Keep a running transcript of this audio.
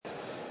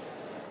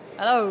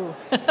Hello.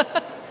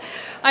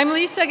 I'm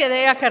Lisa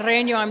Gadea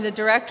Carreño. I'm the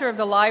director of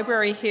the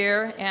library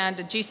here and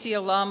a GC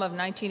alum of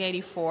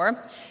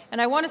 1984.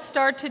 And I want to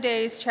start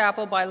today's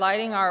chapel by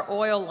lighting our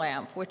oil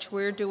lamp, which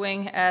we're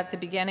doing at the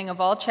beginning of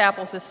all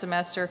chapels this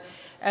semester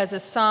as a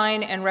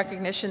sign and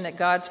recognition that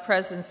God's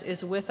presence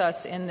is with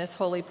us in this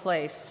holy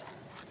place.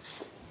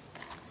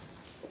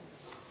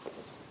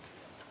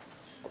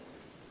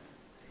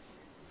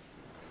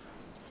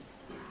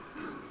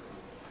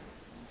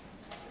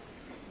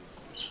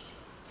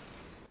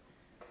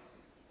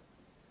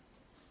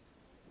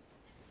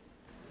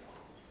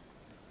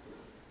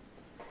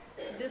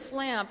 This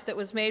lamp that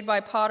was made by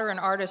potter and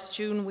artist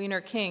June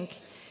Wiener Kink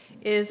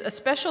is a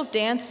special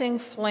dancing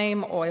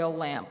flame oil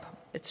lamp.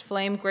 Its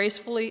flame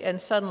gracefully and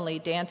suddenly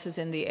dances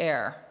in the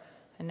air.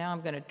 And now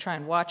I'm going to try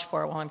and watch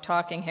for it while I'm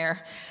talking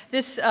here.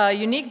 This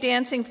unique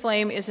dancing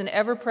flame is an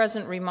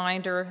ever-present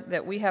reminder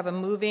that we have a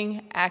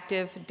moving,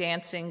 active,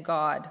 dancing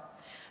God.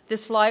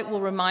 This light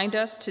will remind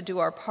us to do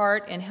our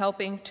part in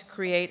helping to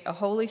create a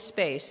holy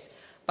space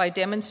by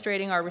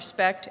demonstrating our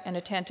respect and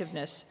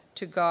attentiveness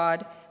to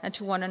God and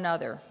to one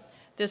another.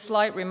 This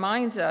light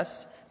reminds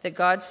us that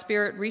God's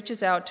Spirit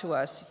reaches out to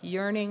us,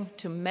 yearning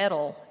to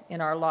meddle in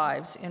our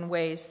lives in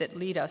ways that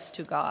lead us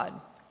to God.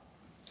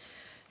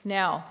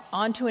 Now,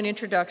 on to an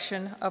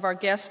introduction of our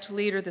guest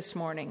leader this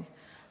morning,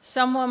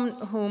 someone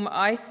whom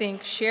I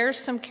think shares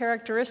some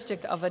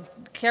characteristics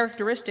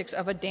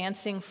of a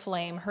dancing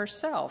flame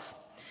herself.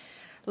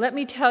 Let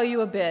me tell you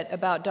a bit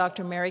about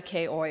Dr. Mary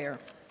K. Oyer.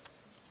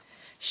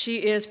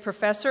 She is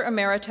Professor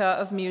Emerita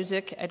of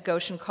Music at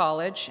Goshen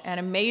College and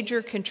a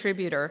major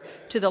contributor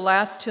to the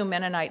last two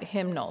Mennonite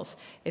hymnals.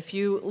 If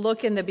you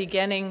look in the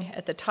beginning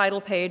at the title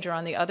page or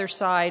on the other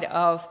side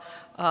of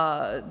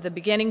the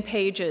beginning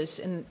pages,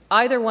 in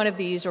either one of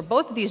these or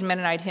both of these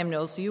Mennonite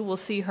hymnals, you will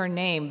see her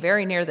name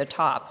very near the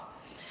top.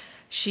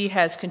 She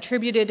has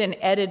contributed and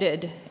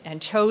edited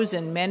and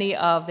chosen many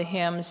of the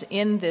hymns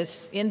in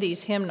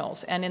these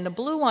hymnals. And in the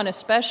blue one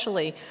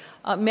especially,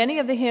 many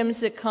of the hymns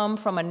that come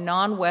from a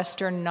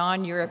non-Western,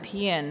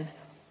 non-European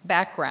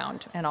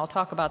background. And I'll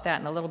talk about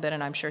that in a little bit,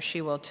 and I'm sure she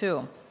will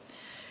too.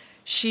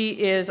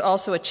 She is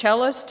also a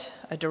cellist,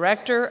 a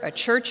director, a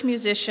church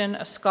musician,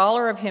 a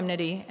scholar of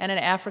hymnody, and an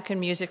African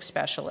music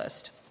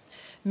specialist.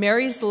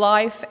 Mary's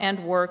life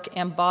and work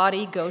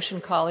embody Goshen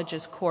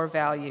College's core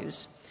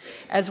values.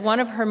 As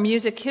one of her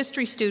music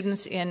history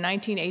students in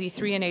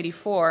 1983 and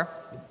 84,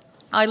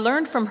 I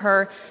learned from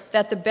her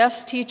that the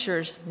best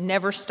teachers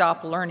never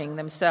stop learning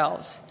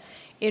themselves.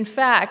 In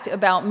fact,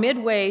 about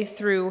midway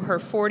through her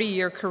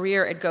 40-year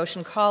career at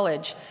Goshen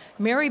College,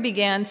 Mary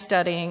began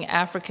studying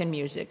African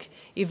music,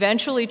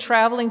 eventually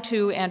traveling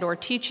to and/or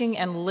teaching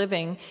and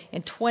living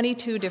in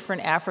 22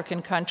 different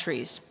African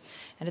countries.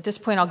 And at this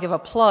point, I'll give a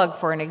plug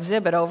for an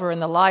exhibit over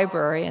in the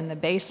library in the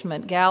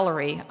basement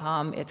gallery.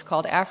 It's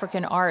called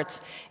African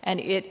Arts, and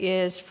it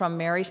is from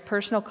Mary's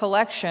personal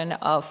collection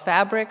of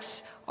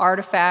fabrics,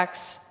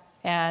 artifacts,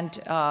 and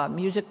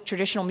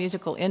traditional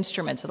musical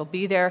instruments. It'll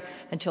be there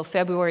until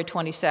February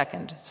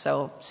 22nd,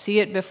 so see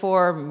it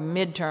before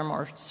midterm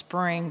or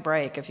spring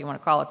break, if you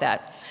want to call it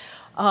that.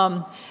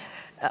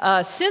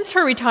 Since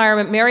her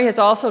retirement, Mary has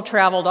also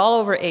traveled all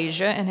over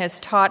Asia and has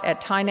taught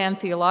at Tainan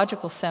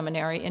Theological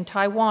Seminary in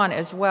Taiwan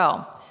as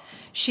well.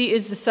 She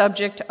is the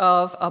subject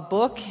of a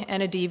book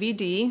and a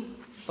DVD,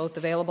 both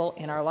available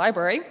in our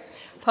library,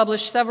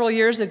 published several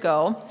years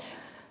ago,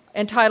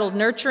 entitled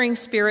Nurturing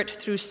Spirit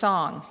Through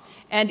Song.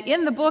 And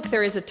in the book,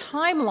 there is a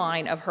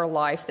timeline of her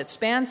life that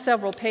spans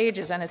several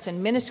pages, and it's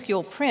in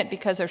minuscule print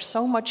because there's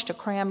so much to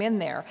cram in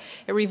there.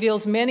 It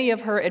reveals many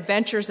of her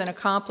adventures and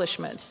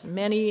accomplishments,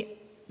 many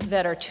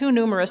that are too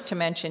numerous to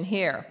mention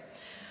here.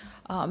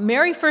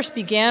 Mary first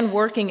began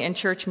working in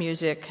church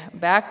music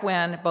back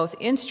when both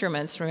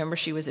instruments, remember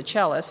she was a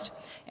cellist,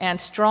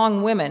 and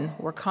strong women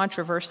were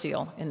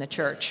controversial in the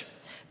church.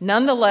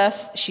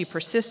 Nonetheless, she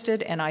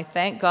persisted, and I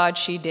thank God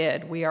she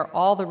did. We are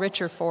all the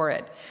richer for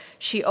it.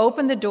 She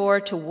opened the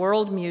door to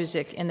world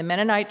music in the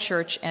Mennonite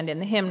church and in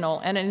the hymnal,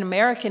 and in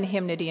American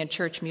hymnody and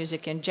church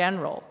music in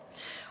general.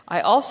 I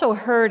also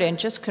heard and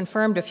just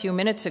confirmed a few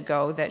minutes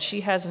ago that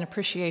she has an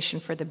appreciation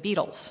for the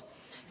Beatles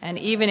and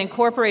even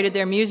incorporated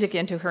their music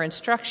into her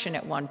instruction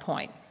at one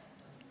point.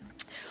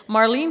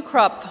 Marlene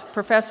Krupp,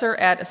 professor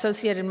at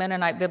Associated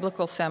Mennonite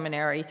Biblical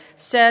Seminary,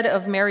 said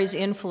of Mary's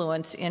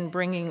influence in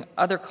bringing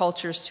other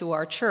cultures to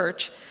our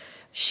church,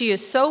 "She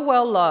is so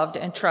well loved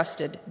and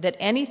trusted that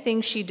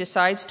anything she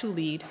decides to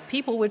lead,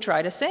 people would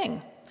try to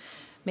sing."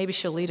 Maybe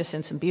she'll lead us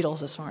in some Beatles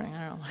this morning,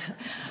 I don't know.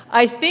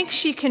 I think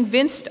she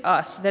convinced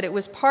us that it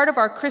was part of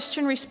our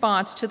Christian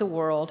response to the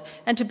world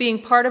and to being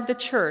part of the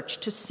church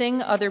to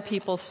sing other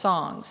people's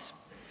songs.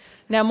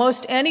 Now,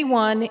 most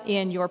anyone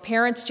in your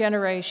parents'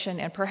 generation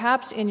and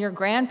perhaps in your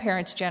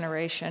grandparents'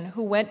 generation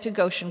who went to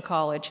Goshen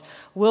College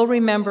will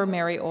remember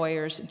Mary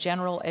Oyer's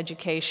general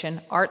education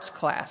arts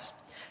class.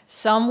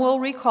 Some will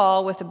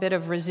recall with a bit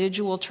of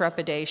residual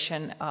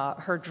trepidation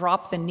her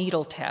drop the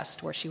needle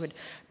test, where she would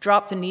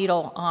drop the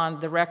needle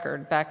on the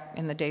record back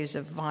in the days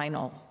of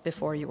vinyl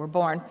before you were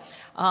born,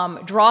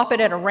 drop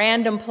it at a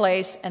random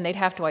place, and they'd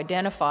have to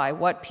identify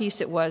what piece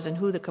it was and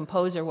who the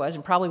composer was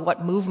and probably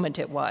what movement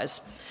it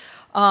was.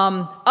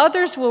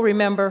 Others will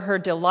remember her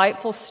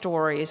delightful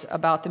stories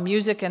about the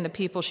music and the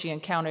people she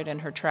encountered in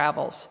her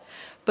travels.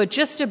 But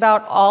just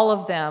about all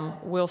of them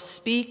will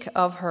speak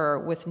of her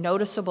with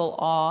noticeable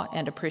awe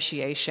and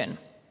appreciation.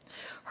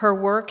 Her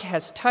work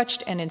has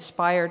touched and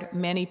inspired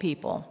many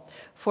people.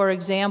 For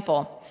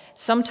example,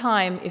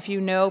 sometime if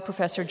you know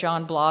Professor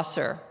John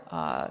Blosser,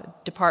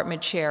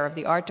 department chair of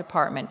the art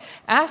department,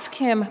 ask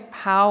him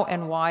how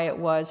and why it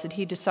was that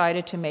he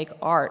decided to make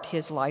art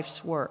his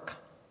life's work.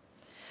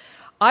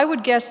 I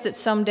would guess that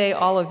someday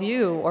all of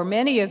you, or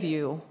many of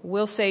you,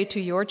 will say to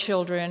your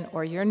children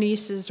or your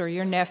nieces or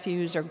your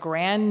nephews or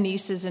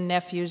grandnieces and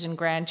nephews and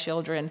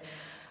grandchildren,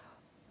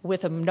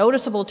 with a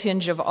noticeable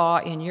tinge of awe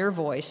in your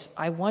voice,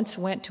 I once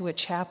went to a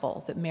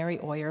chapel that Mary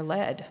Oyer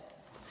led.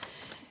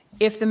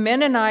 If the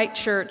Mennonite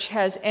Church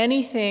has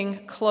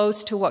anything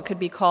close to what could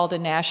be called a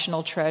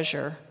national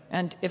treasure,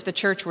 and if the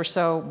church were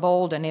so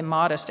bold and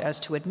immodest as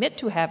to admit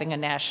to having a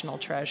national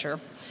treasure,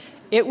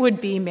 it would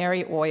be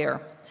Mary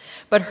Oyer.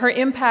 But her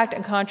impact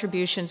and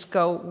contributions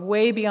go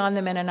way beyond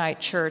the Mennonite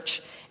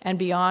Church and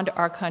beyond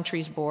our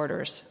country's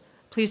borders.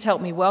 Please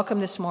help me welcome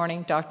this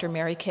morning Dr.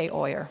 Mary K.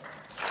 Oyer.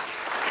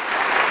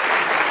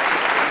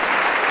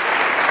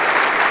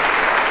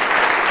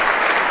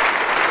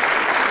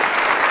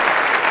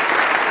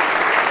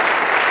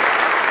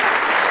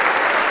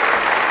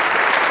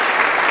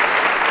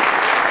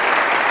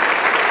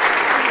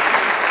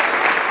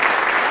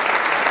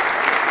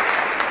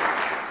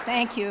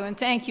 Thank you, and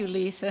thank you,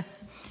 Lisa.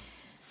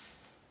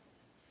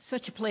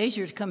 Such a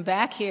pleasure to come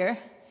back here.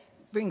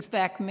 Brings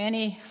back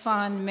many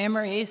fond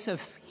memories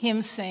of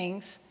hymn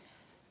sings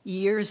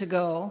years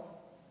ago.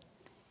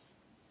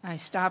 I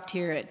stopped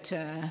here at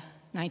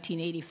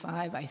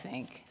 1985, I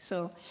think.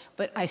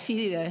 But I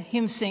see the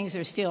hymn sings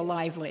are still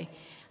lively.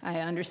 I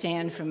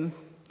understand from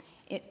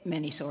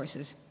many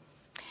sources.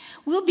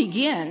 We'll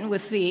begin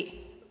with the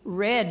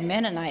red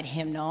Mennonite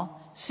hymnal,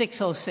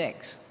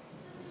 606.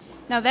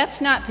 Now,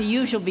 that's not the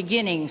usual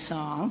beginning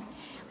song,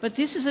 but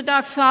this is a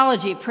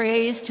doxology,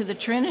 praise to the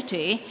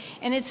Trinity,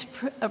 and it's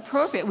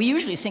appropriate. We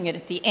usually sing it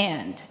at the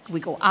end. We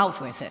go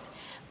out with it.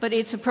 But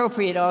it's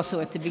appropriate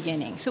also at the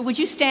beginning. So would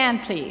you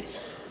stand,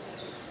 please?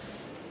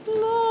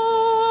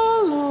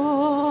 La, la,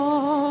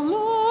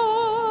 la.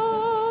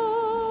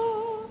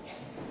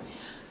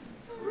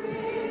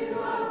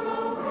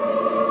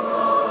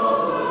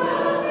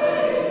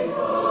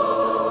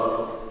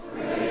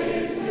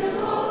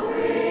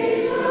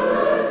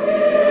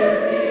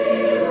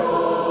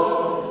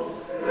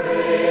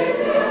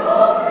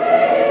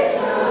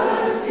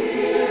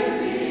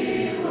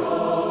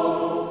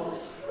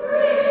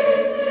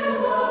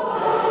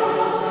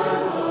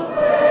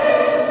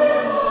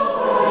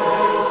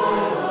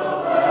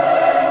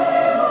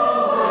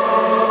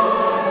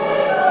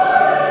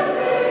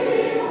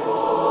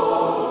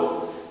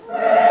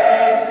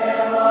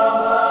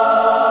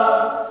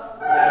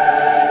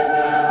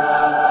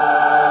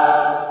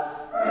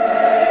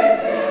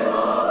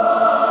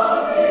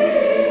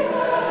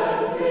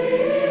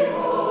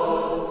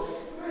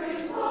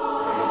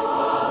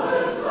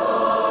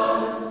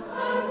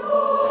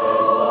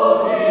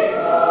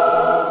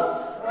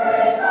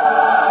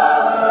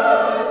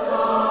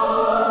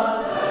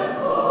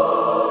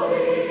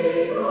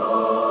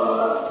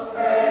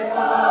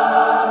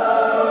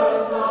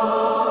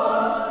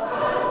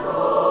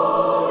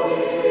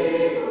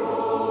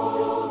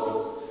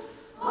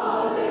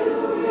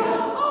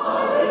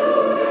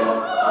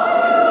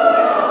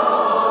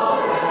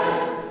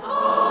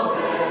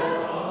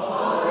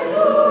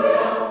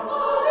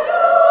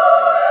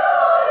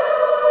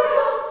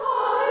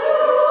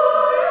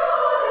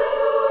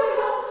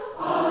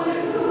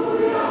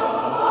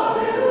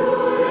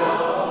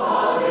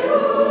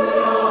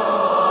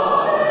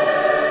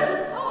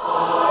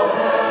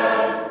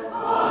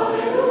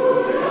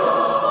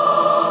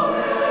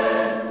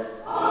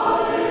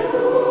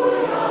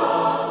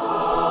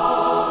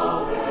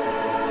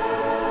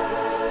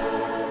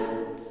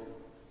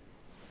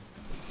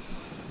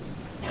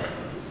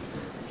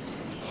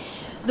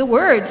 The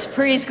words,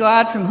 praise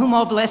God from whom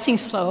all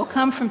blessings flow,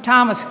 come from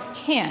Thomas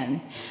Ken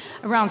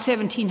around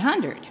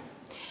 1700.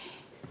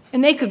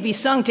 And they could be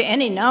sung to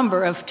any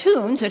number of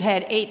tunes that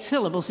had 8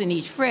 syllables in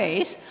each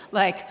phrase,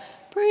 like,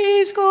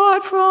 praise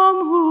God from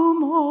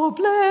whom all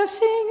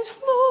blessings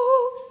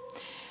flow.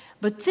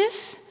 But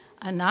this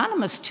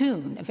anonymous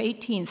tune of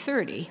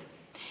 1830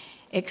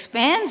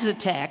 expands the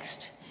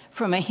text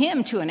from a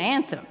hymn to an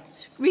anthem.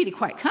 It's really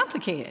quite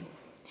complicated.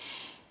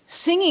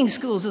 Singing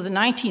schools of the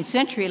 19th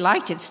century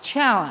liked its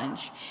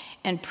challenge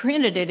and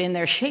printed it in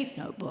their shape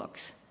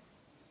notebooks.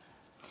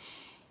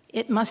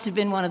 It must have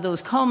been one of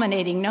those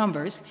culminating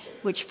numbers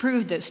which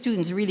proved that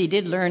students really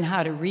did learn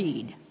how to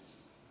read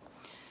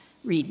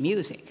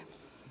music.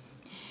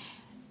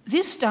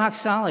 This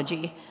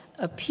doxology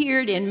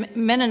appeared in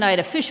Mennonite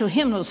official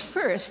hymnals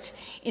first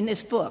in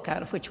this book,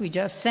 out of which we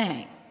just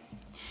sang.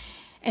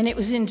 And it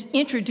was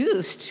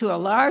introduced to a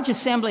large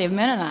assembly of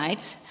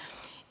Mennonites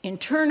in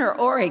Turner,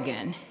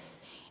 Oregon,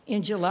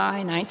 in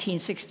July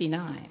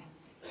 1969.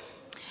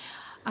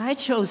 I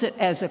chose it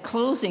as a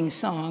closing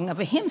song of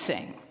a hymn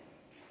sing,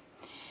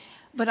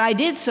 but I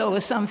did so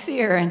with some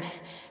fear and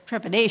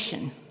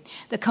trepidation.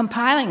 The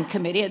compiling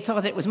committee had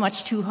thought it was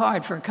much too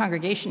hard for a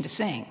congregation to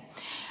sing,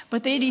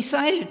 but they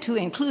decided to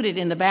include it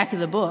in the back of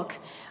the book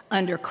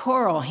under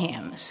choral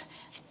hymns,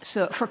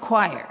 so for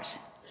choirs,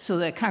 so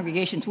that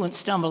congregations wouldn't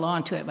stumble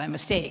onto it by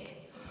mistake.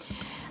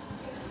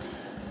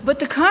 But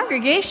the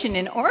congregation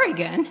in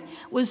Oregon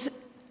was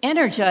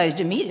energized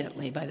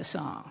immediately by the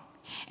song,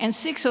 and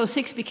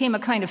 606 became a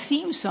kind of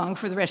theme song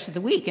for the rest of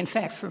the week, in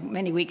fact, for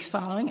many weeks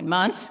following, and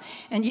months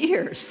and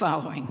years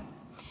following.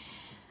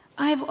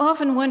 I've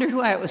often wondered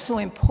why it was so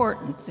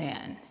important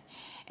then,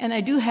 and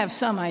I do have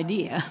some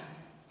idea.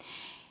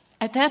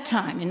 At that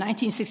time, in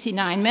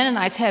 1969,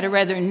 Mennonites had a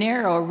rather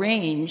narrow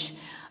range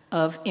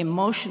of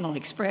emotional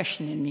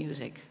expression in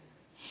music.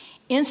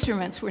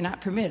 Instruments were not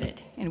permitted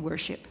in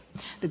worship.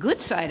 The good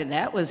side of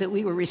that was that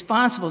we were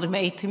responsible to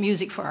make the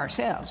music for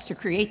ourselves, to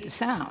create the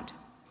sound.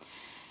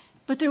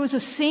 But there was a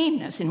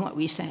sameness in what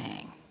we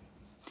sang.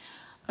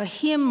 A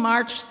hymn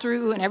marched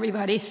through and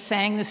everybody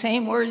sang the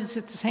same words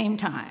at the same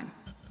time.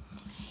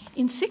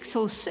 In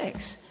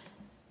 606,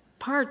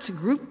 parts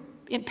group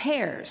in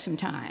pairs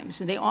sometimes,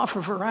 and they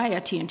offer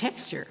variety and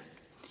texture.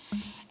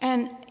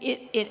 And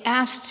it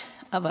asked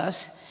of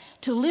us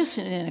to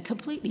listen in a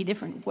completely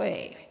different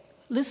way,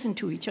 listen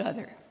to each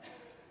other.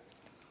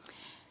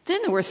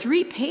 Then there were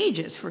 3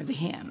 pages for the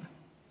hymn.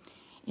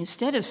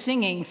 Instead of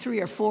singing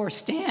 3 or 4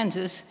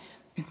 stanzas,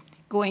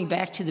 going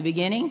back to the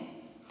beginning,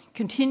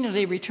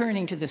 continually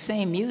returning to the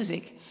same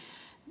music,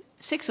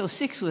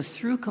 606 was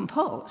through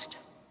composed,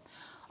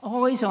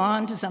 always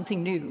on to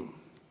something new.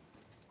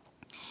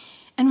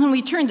 And when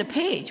we turned the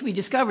page, we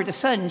discovered a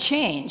sudden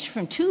change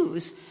from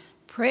 2s,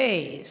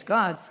 praise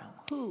God from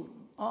whom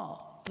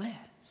all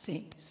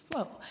blessings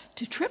flow,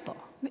 to triple,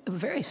 a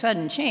very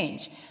sudden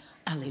change.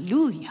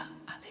 Alleluia,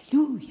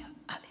 alleluia,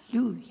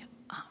 alleluia,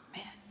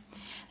 amen.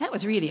 That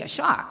was really a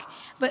shock,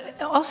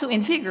 but also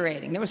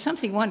invigorating. There was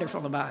something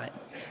wonderful about it.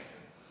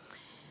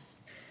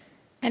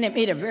 And it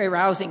made a very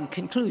rousing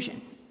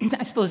conclusion.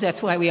 I suppose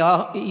that's why we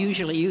all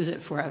usually use it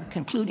for a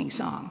concluding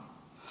song.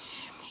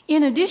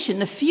 In addition,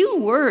 the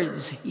few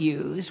words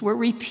used were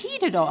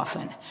repeated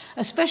often,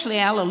 especially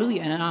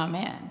Alleluia and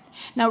Amen.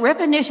 Now,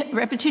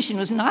 repetition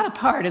was not a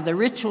part of the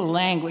ritual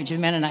language of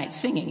Mennonite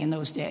singing in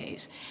those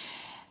days,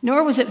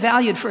 nor was it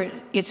valued for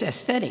its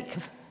aesthetic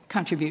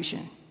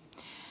contribution.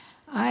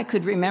 I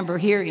could remember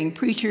hearing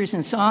preachers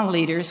and song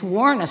leaders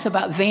warn us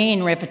about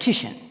vain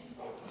repetition.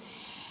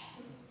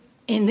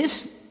 In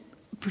this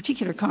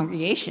particular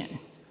congregation,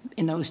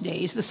 in those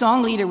days, the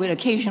song leader would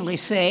occasionally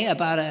say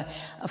about a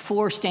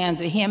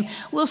 4-stanza hymn,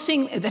 we'll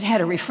sing that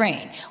had a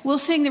refrain. We'll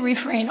sing the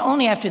refrain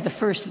only after the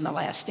first and the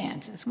last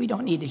stanzas. We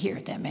don't need to hear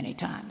it that many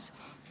times.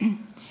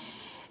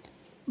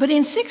 But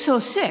in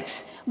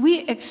 606,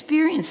 we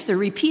experienced the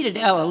repeated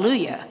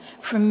Alleluia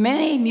from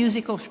many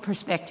musical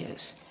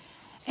perspectives.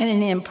 And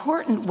in an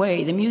important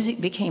way, the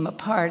music became a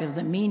part of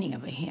the meaning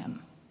of a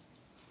hymn.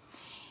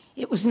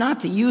 It was not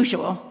the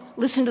usual,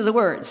 listen to the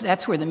words,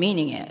 that's where the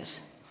meaning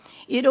is.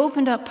 It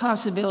opened up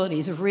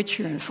possibilities of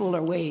richer and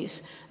fuller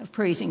ways of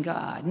praising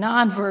God,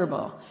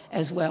 nonverbal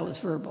as well as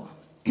verbal.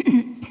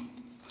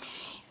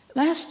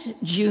 Last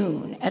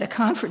June, at a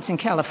conference in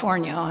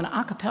California on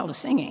a cappella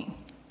singing,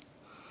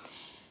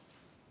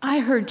 I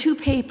heard 2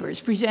 papers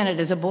presented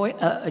as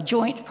a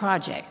joint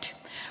project.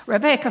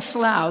 Rebecca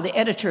Slough, the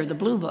editor of the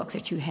Blue Book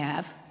that you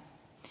have,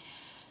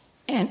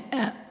 and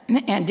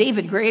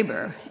David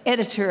Graeber,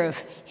 editor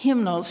of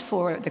hymnals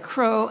for the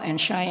Crow and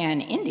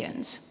Cheyenne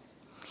Indians,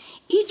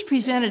 each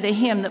presented a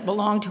hymn that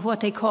belonged to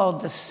what they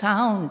called the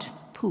sound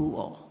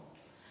pool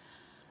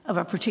of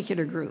a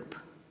particular group.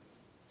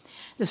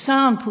 The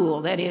sound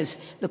pool, that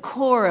is, the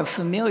core of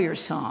familiar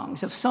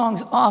songs, of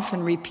songs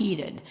often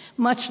repeated,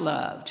 much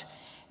loved,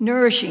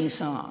 nourishing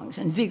songs,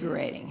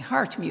 invigorating,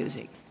 heart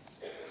music.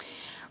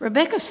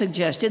 Rebecca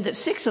suggested that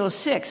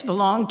 606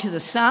 belonged to the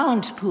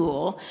sound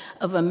pool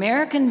of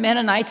American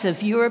Mennonites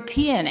of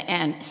European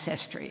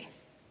ancestry.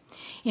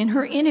 In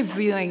her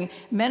interviewing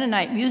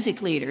Mennonite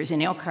music leaders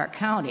in Elkhart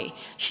County,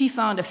 she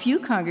found a few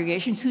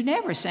congregations who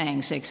never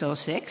sang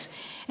 606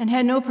 and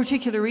had no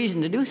particular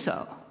reason to do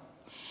so.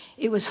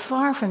 It was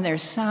far from their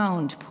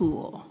sound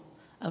pool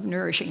of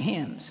nourishing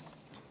hymns.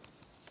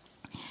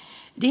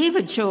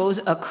 David chose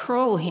a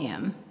Crow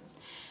hymn,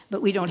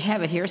 but we don't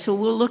have it here, so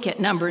we'll look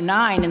at number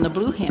 9 in the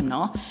blue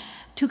hymnal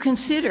to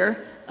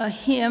consider a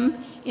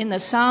hymn in the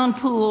sound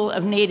pool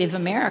of Native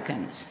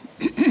Americans.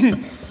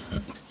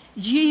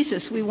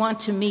 Jesus, we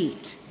want to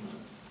meet.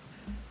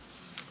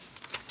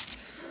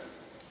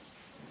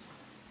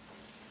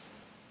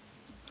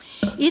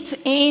 Its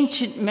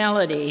ancient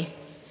melody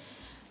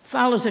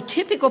follows a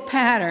typical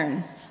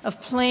pattern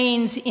of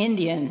Plains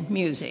Indian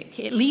music.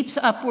 It leaps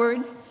upward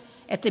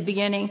at the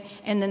beginning,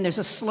 and then there's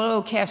a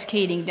slow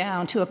cascading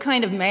down to a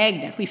kind of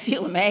magnet. We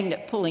feel a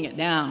magnet pulling it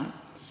down.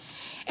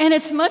 And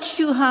it's much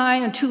too high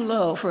and too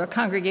low for a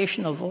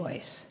congregational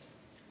voice.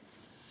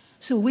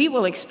 So we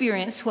will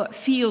experience what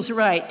feels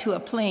right to a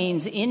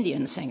Plains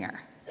Indian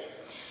singer.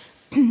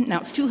 Now,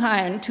 it's too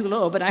high and too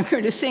low, but I'm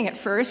going to sing it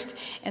first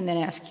and then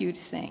ask you to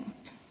sing.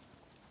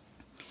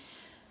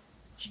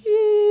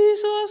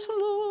 Jesus,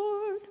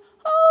 Lord,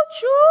 how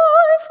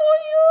joyful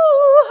you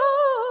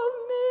have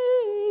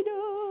made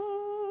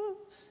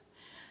us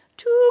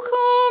to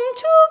come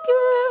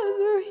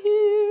together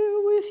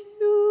here with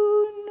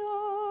you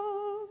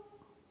now.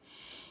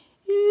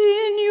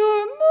 In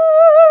your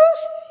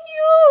mercy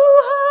you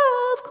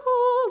have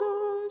called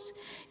us.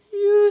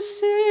 You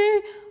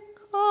say,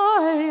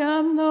 I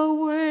am the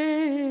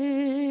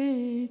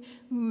way.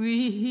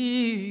 We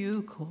hear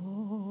you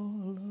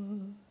call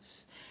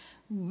us.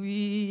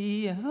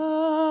 We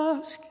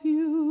ask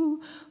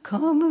you,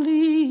 come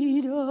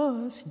lead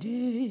us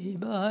day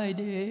by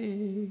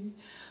day.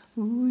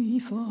 We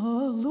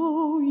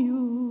follow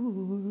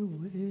your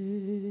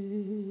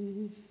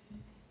way.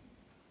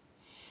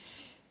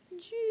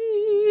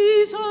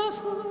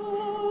 Jesus,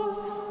 Lord,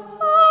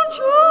 how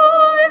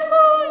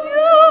joyful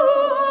you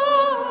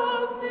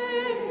have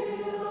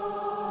made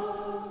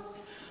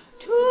us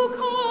to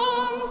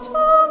come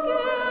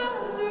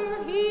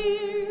together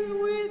here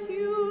with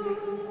you.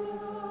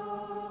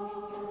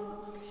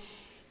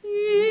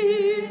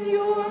 In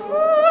your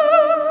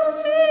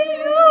mercy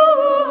you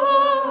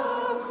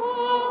have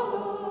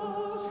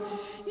called us.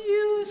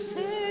 You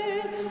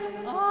say,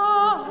 I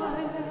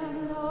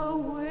am the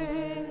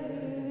way.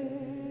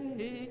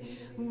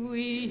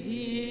 We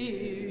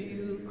hear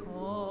you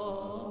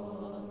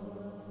call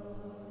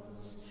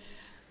us.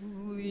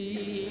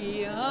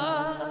 We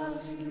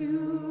ask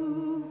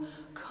you,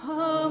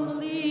 come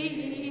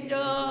lead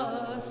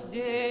us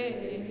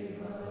day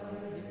by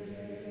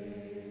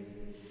day.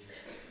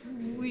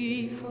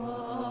 We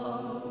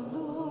follow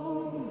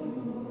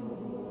you.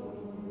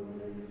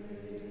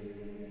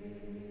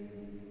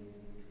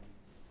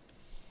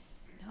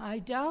 I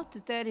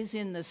doubt that is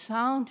in the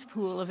sound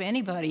pool of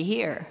anybody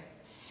here.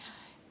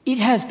 It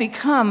has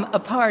become a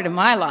part of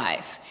my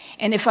life.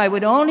 And if I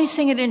would only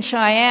sing it in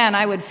Cheyenne,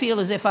 I would feel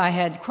as if I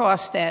had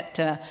crossed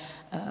that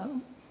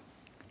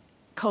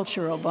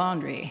cultural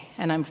boundary,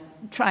 and I'm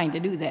trying to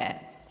do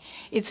that.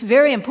 It's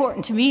very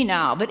important to me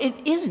now, but it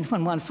isn't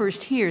when one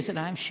first hears it,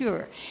 I'm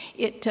sure.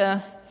 It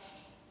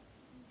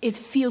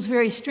feels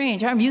very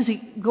strange. Our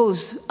music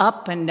goes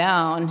up and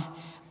down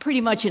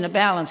pretty much in a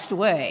balanced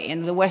way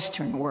in the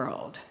Western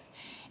world.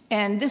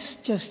 And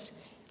this just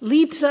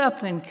leaps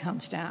up and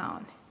comes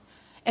down,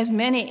 as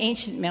many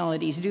ancient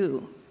melodies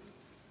do.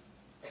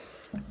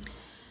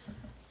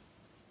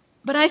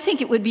 But I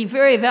think it would be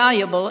very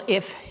valuable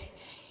if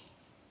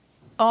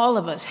all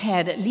of us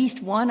had at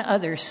least one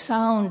other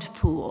sound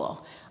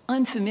pool,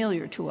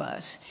 unfamiliar to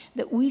us,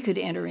 that we could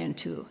enter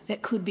into,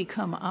 that could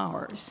become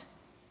ours.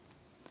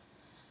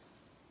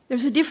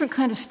 There's a different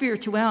kind of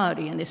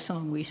spirituality in this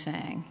song we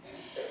sang,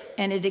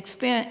 and it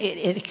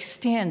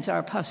extends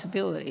our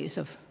possibilities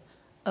of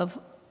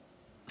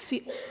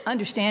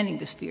understanding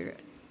the Spirit.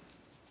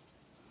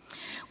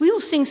 We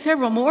will sing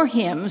several more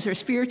hymns or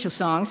spiritual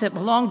songs that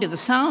belong to the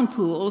sound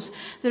pools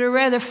that are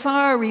rather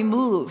far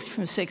removed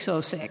from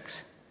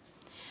 606.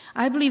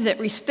 I believe that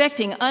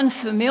respecting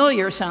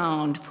unfamiliar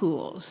sound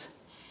pools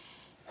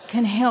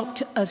can help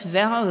us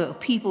value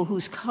people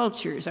whose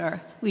cultures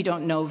we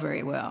don't know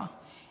very well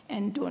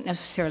and don't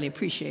necessarily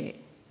appreciate.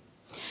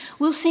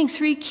 We'll sing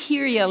 3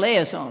 Kyrie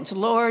eleisons,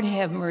 Lord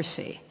have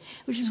mercy,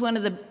 which is one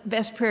of the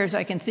best prayers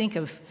I can think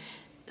of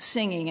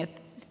singing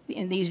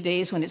in these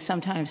days when it's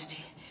sometimes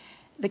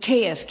the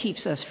chaos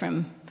keeps us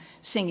from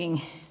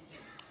singing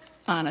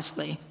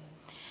honestly.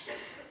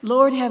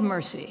 Lord have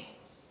mercy.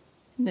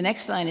 The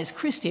next line is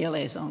Christe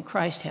eleison,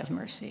 Christ have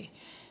mercy.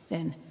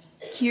 Then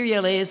Kyrie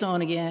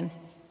eleison again,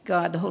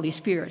 God the Holy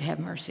Spirit have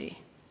mercy.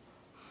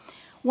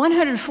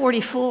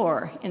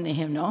 144 in the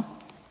hymnal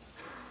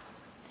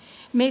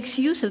makes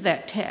use of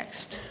that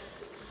text.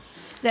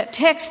 That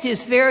text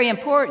is very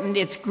important.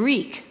 It's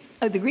Greek,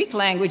 the Greek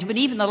language, but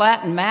even the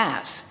Latin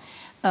Mass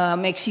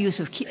makes use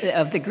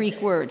of the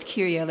Greek words,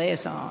 Kyrie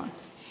eleison.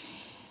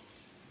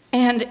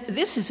 And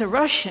this is a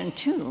Russian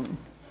tune,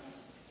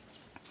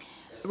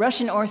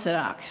 Russian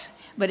Orthodox,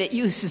 but it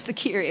uses the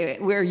Kyrie.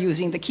 We're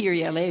using the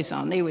Kyrie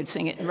eleison. They would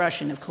sing it in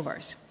Russian, of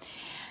course.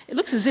 It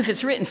looks as if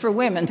it's written for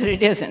women, but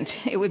it isn't.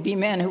 It would be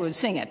men who would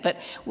sing it. But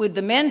would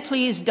the men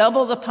please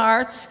double the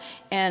parts?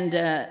 And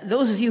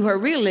those of you who are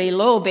really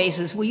low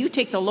basses, will you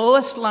take the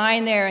lowest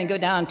line there and go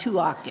down 2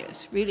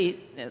 octaves, really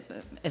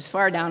as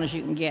far down as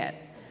you can get?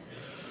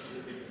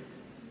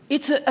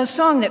 It's a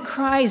song that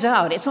cries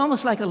out. It's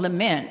almost like a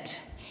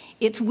lament.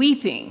 It's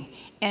weeping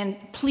and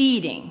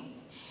pleading.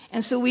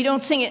 And so we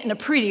don't sing it in a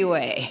pretty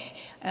way.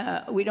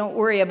 We don't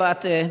worry about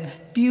the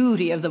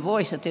beauty of the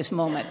voice at this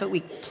moment, but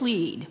we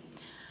plead.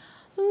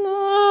 La,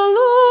 la,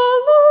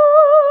 la.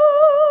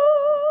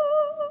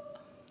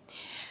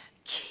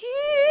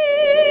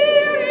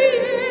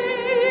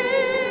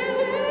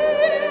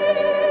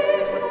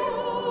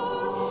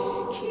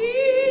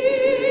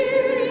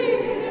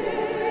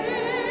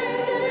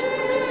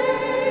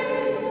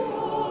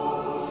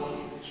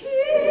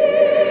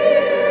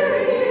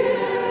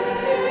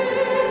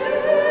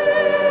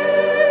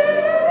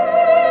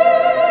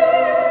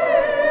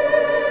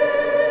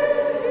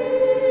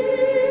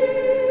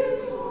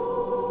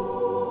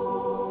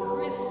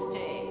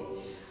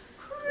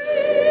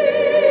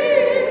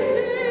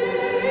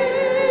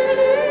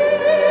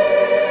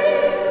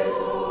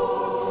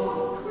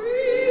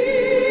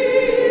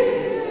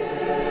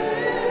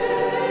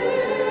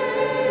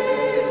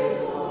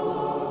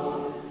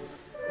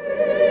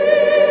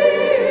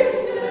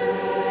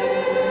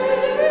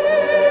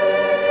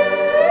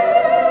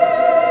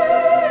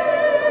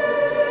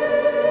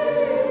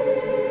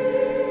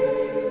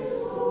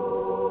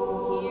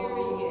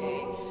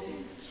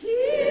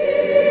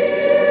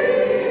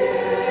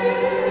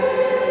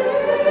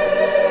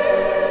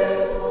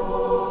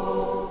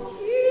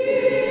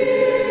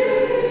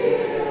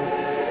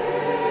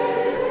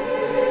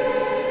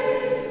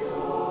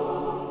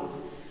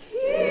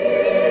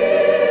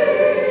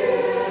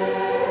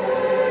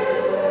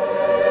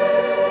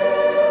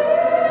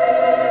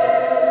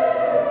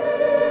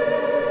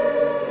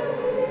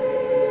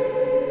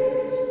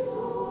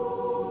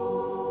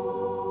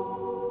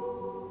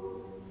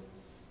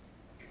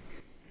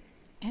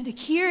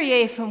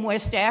 reggae from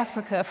West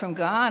Africa, from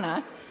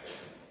Ghana,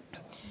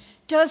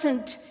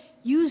 doesn't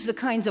use the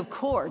kinds of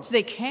chords.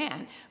 They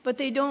can, but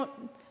they don't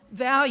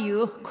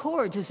value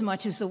chords as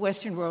much as the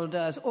Western world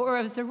does, or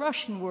as the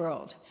Russian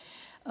world.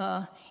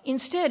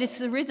 Instead, it's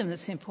the rhythm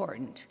that's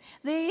important.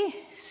 They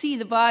see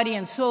the body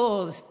and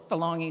soul as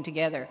belonging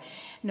together.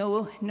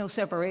 No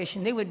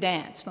separation. They would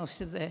dance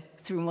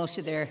through most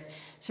of their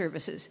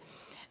services.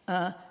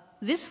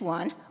 This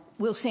one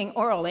will sing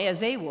orally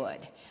as they would.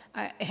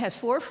 It has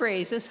 4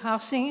 phrases. I'll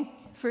sing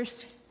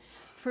first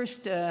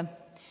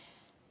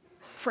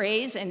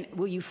phrase, and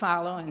will you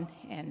follow,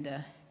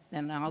 and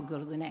then I'll go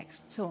to the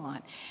next, and so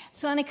on.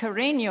 Sonny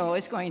Carreño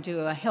is going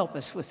to help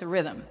us with the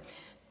rhythm.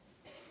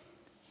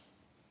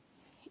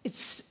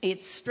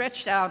 It's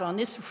stretched out on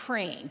this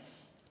refrain.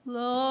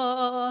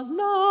 La,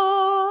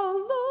 la,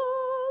 la,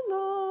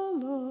 la,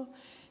 la,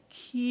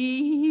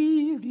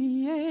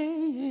 Kyrie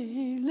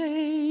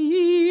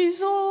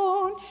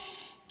eleison,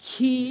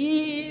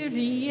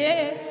 Kyrie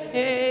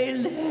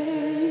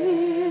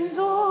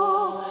eleison,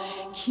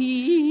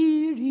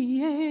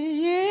 Kyrie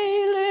eleison,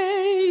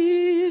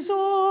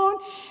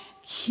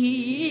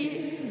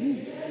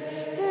 Kyrie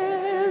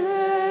eleison,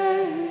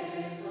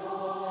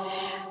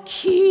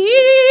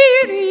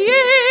 Kyrie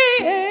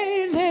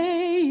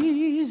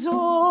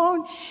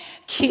eleison,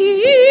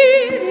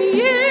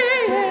 Kyrie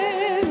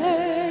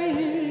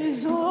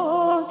eleison,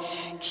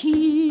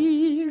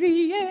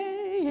 Kyrie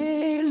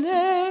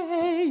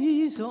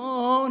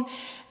eleison,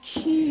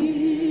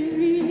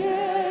 Kyrie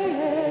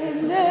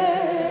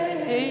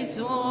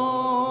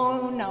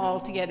eleison. Now all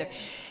together.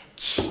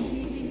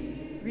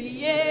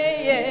 Kyrie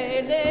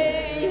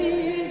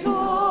eleison,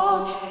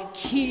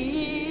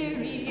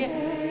 Kyrie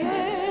eleison,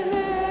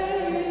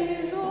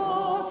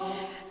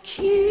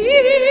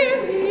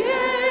 Kyrie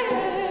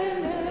eleison,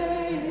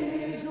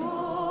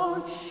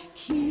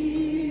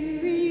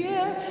 Kyrie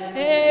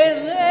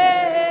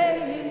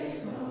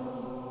eleison,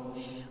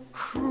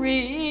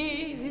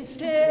 Christe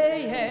eleison,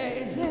 Christe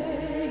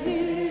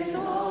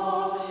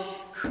eleison,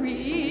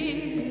 Christe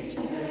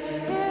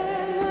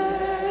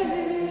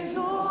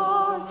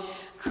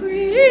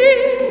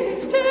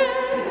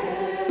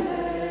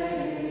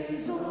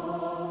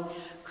eleison,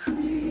 Christe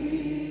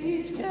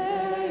eleison,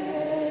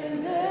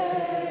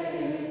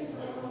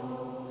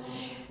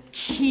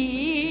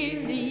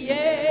 Kyrie eleison, Kyrie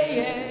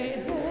eleison,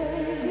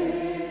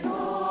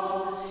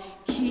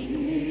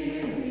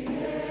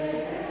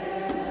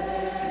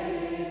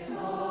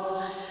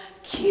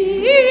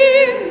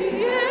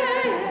 Kyrie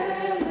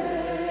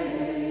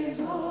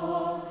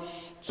eleison,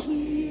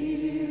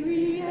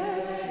 Kyrie eleison.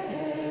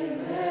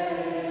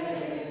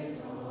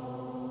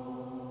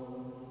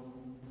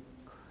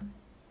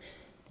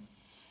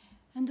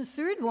 And the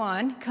third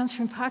one comes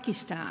from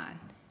Pakistan.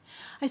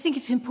 I think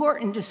it's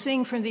important to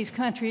sing from these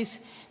countries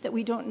that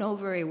we don't know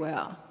very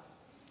well.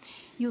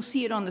 You'll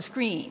see it on the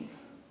screen.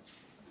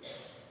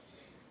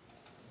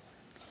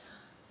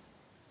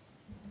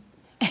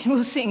 And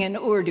we'll sing in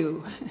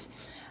Urdu.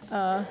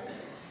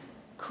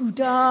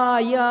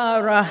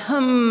 Khudaya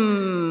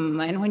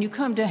Raham. And when you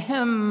come to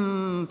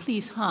hum,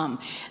 please hum.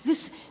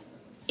 This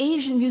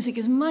Asian music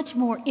is much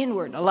more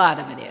inward. A lot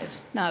of it is,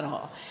 not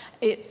all.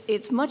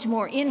 It's much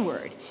more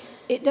inward.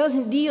 It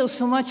doesn't deal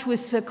so much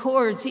with the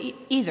chords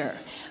either,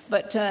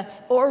 but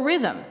or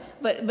rhythm.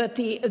 But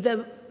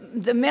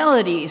the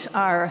melodies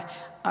are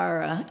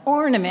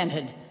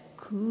ornamented.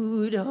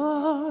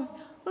 Kuda,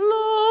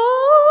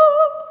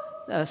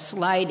 love,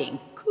 sliding.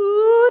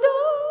 Kuda,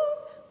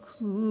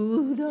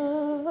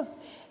 kuda,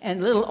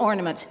 and little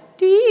ornaments.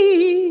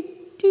 Dee,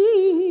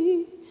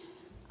 dee.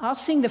 I'll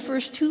sing the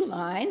first 2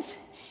 lines,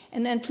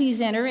 and then please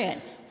enter in.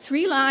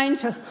 3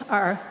 lines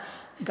are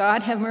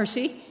God have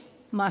mercy,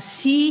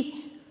 Masih,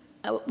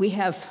 we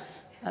have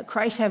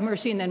Christ have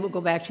mercy, and then we'll go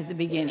back to the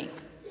beginning.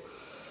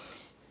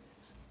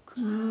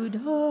 Kudayaram,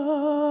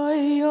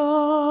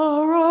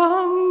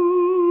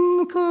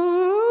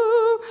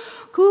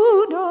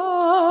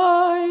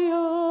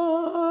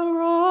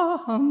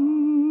 kudayaram,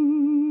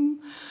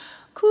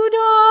 kudayaram,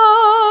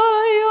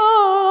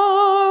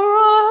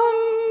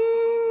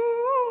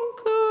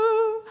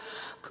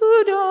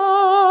 kudayaram,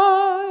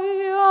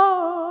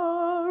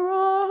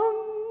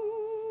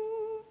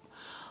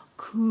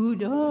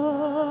 kudayaram,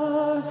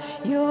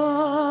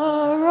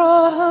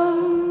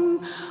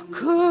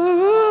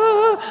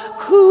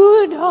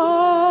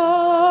 kudayaram,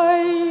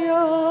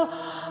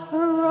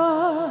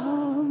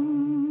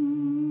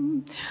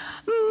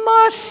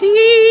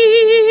 Masiharam,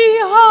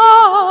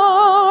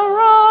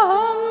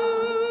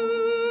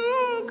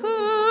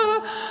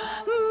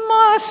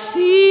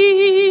 Masiharam,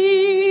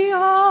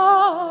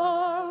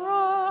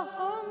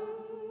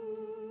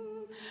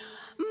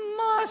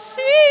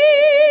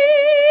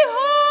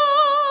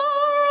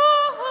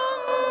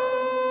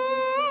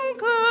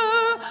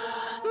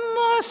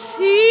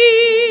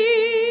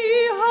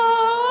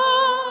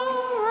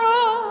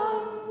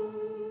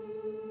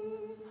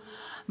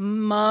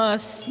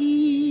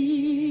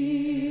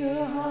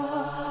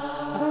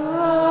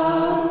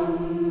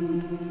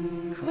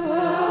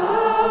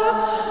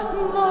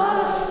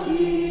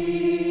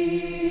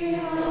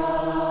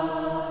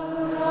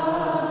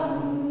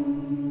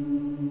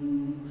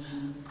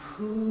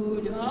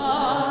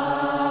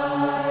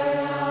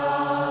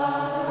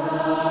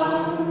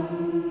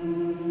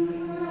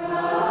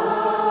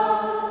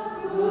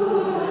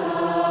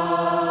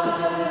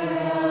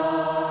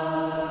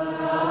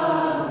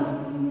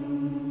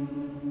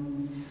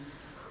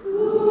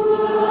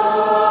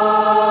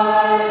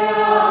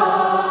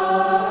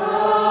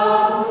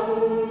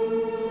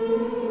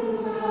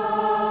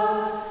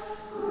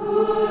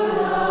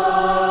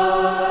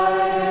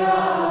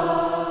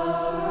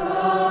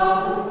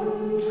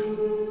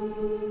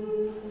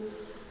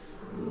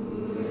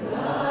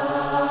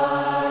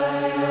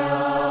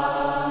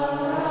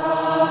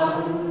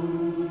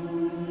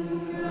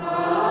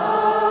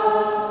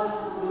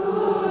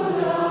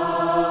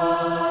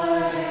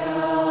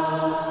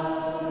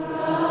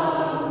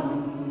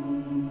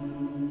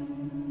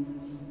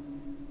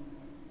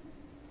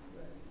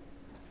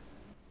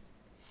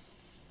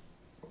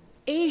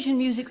 Eastern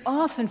music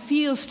often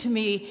feels to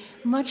me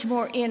much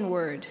more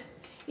inward.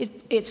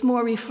 It's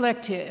more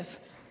reflective,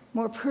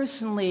 more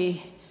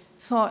personally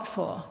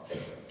thoughtful.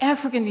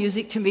 African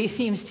music to me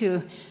seems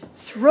to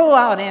throw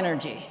out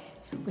energy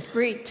with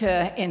great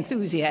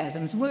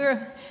enthusiasms.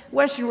 We're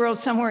Western world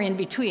somewhere in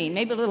between,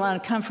 maybe a little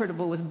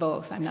uncomfortable with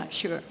both, I'm not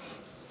sure.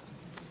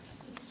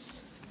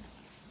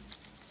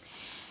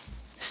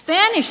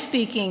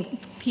 Spanish-speaking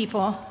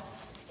people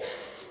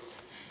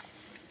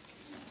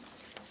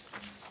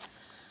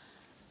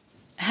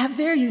have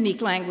their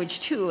unique language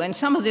too, and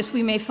some of this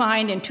we may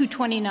find in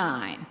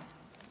 229.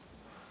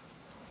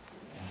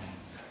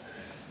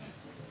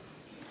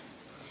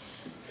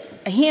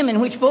 A hymn in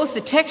which both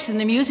the text and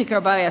the music are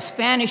by a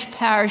Spanish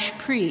parish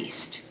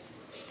priest.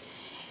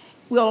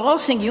 We'll all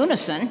sing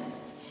unison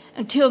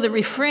until the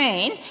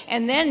refrain,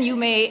 and then you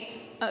may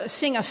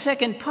sing a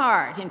second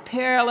part in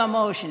parallel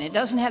motion. It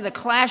doesn't have the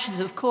clashes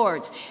of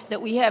chords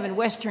that we have in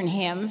Western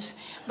hymns,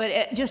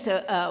 but just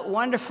a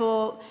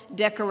wonderful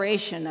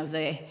decoration of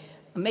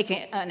making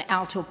an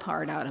alto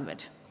part out of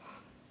it.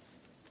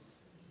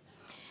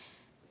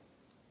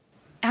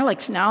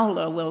 Alex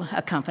Naula will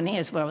accompany,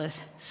 as well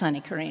as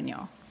Sonny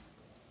Carreño.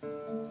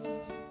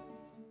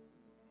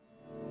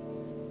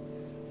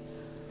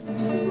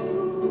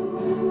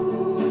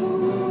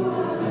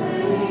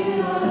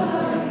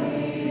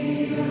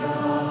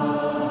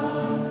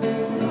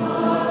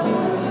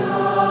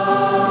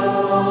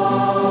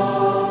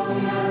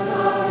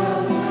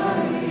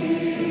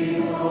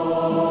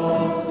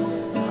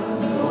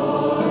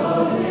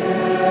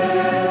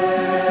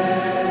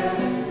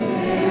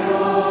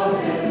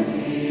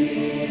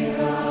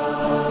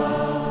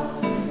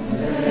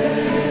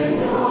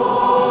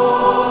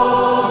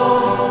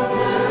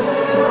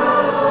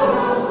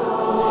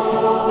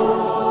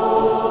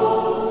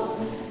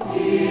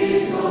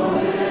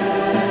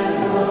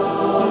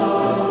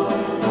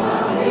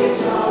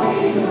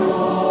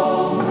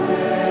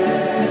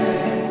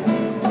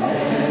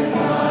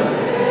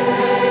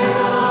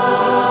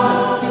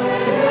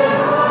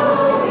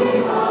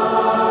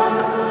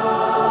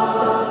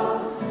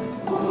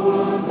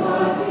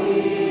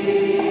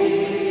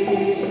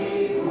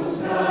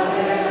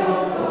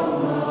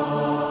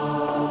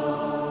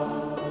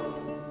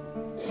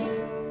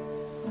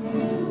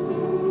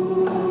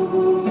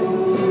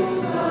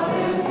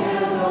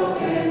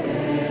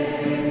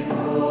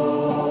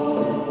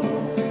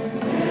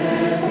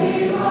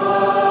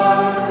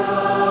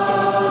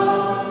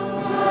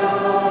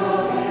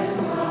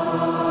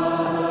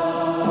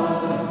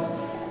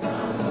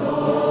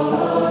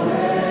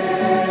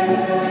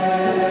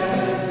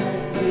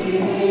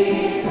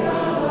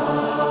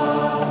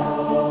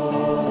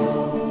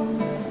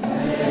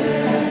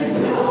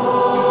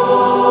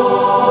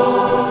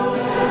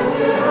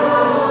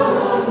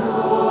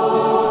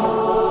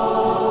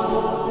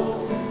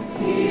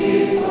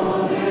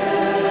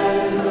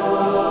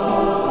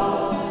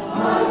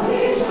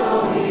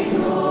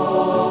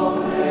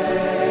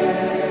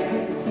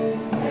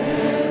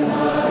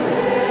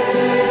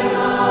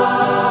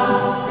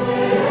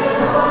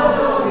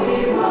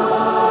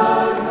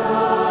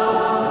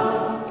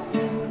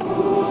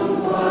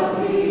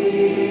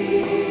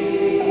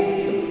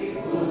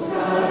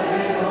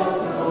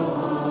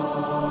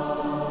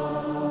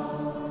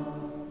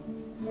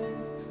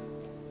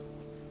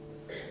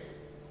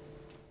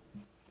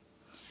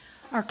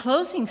 Our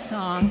closing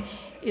song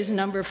is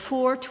number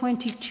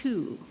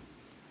 422.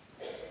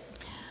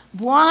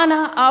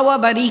 Bwana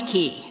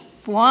awabariki.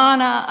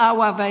 Bwana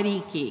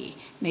awabariki.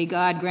 May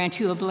God grant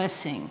you a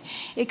blessing.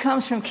 It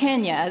comes from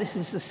Kenya. This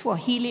is the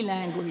Swahili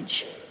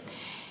language.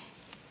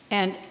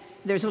 And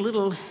there's a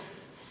little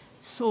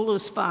solo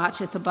spot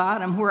at the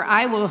bottom where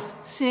I will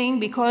sing,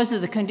 because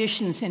of the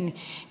conditions in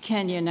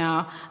Kenya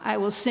now, I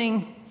will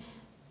sing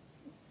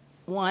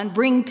one,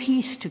 Bring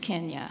Peace to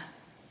Kenya.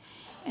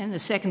 And the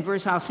second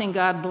verse, I'll sing,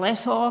 God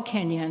bless all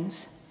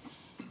Kenyans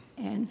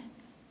and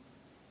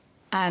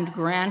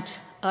grant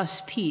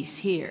us peace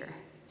here.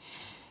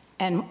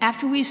 And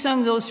after we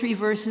sung those three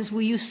verses,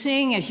 will you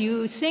sing as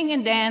you sing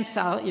and dance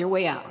out your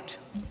way out?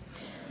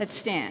 Let's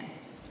stand.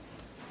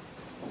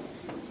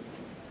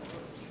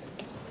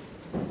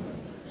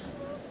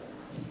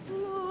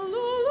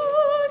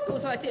 It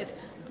goes like this.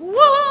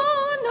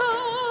 Bwana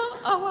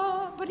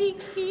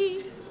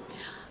awabariki.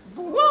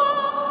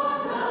 Bwana